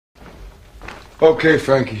Okay,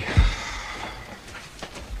 Frankie.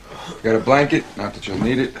 Got a blanket, not that you'll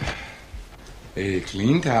need it. A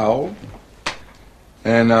clean towel.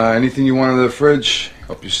 And anything you want in the fridge,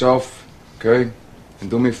 help yourself, okay? And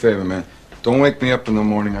do me a favor, man. Don't wake me up in the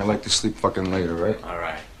morning. I like to sleep fucking later, right? All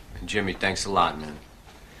right. And Jimmy, thanks a lot, man.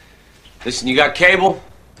 Listen, you got cable?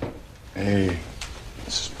 Hey,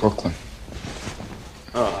 this is Brooklyn.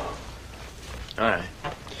 Oh. All right.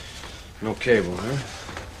 No cable, huh?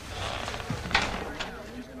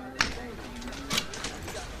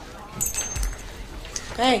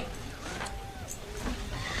 Hey.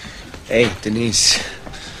 Hey, Denise.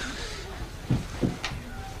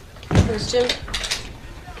 Where's Jim?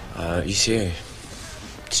 He's here.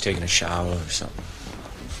 He's taking a shower or something.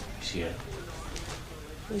 He's here.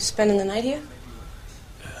 You spending the night here?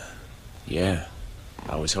 Yeah.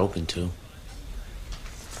 I was hoping to.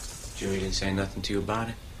 Jimmy didn't say nothing to you about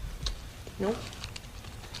it? Nope.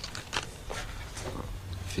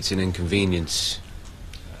 If it's an inconvenience,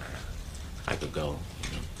 I could go.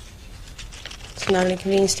 It's not an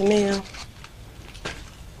inconvenience to me, no.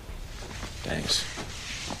 Thanks.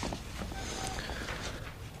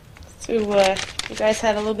 So, you guys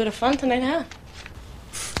had a little bit of fun tonight, huh?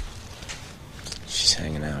 She's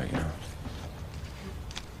hanging out, you know.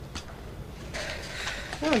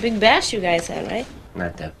 Oh, a big bash you guys had, right?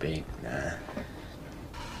 Not that big, nah.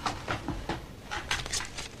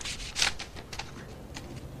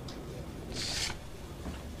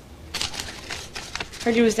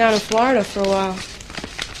 Heard you was down in Florida for a while.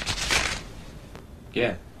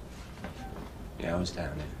 Yeah. Yeah, I was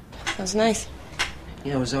down there. That was nice.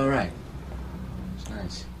 Yeah, it was all right. It was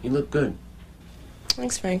nice. You look good.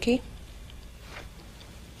 Thanks, Frankie.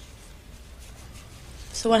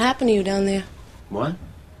 So what happened to you down there? What?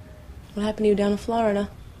 What happened to you down in Florida?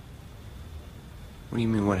 What do you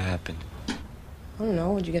mean, what happened? I don't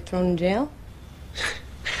know. Would you get thrown in jail?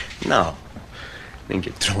 No. Didn't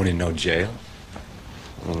get thrown in no jail.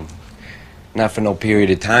 Not for no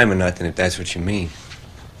period of time or nothing, if that's what you mean.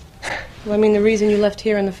 Well, I mean, the reason you left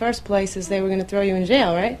here in the first place is they were going to throw you in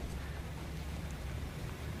jail, right?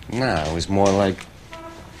 Nah, it was more like...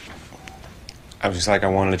 I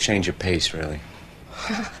wanted to change of pace, really.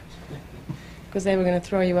 Because they were going to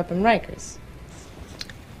throw you up in Rikers.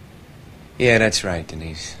 Yeah, that's right,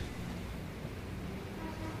 Denise.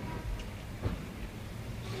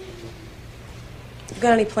 You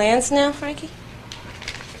got any plans now, Frankie?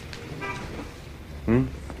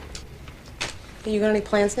 You got any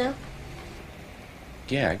plans now?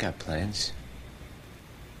 Yeah, I got plans.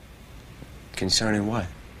 Concerning what?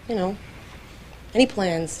 You know, any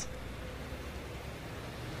plans?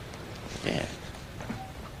 Yeah.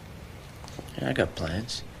 Yeah, I got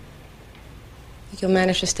plans. Think you'll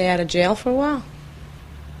manage to stay out of jail for a while?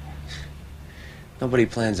 Nobody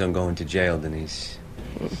plans on going to jail, Denise.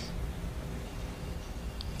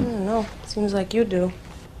 I don't know. Seems like you do.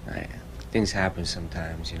 Things happen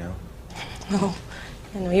sometimes, you know? Oh,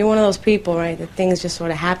 I know. You're one of those people, right, that things just sort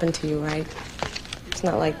of happen to you, right? It's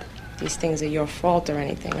not like these things are your fault or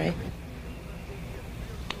anything, right?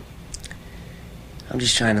 I'm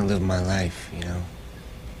just trying to live my life, you know?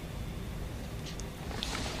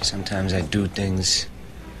 Sometimes I do things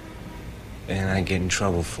and I get in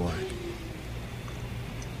trouble for it.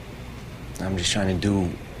 I'm just trying to do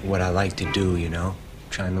what I like to do, you know?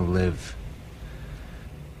 Trying to live.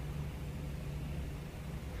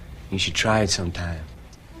 You should try it sometime.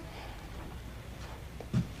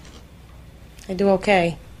 I do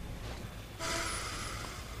okay.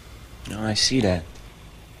 No, I see that.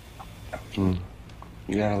 You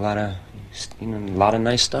got a lot of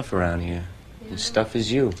nice stuff around here. Yeah. This stuff is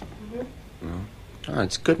you. Mm-hmm. You know? Oh,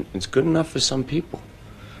 it's good. It's good enough for some people.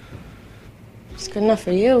 It's good enough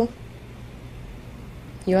for you.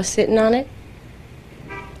 You're sitting on it.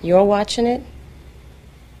 You're watching it.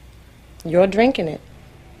 You're drinking it.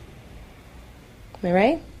 Am I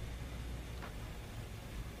right?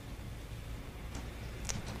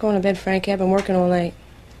 Going to bed, Frankie. I've been working all night.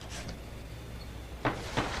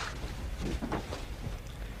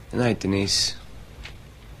 Good night, Denise.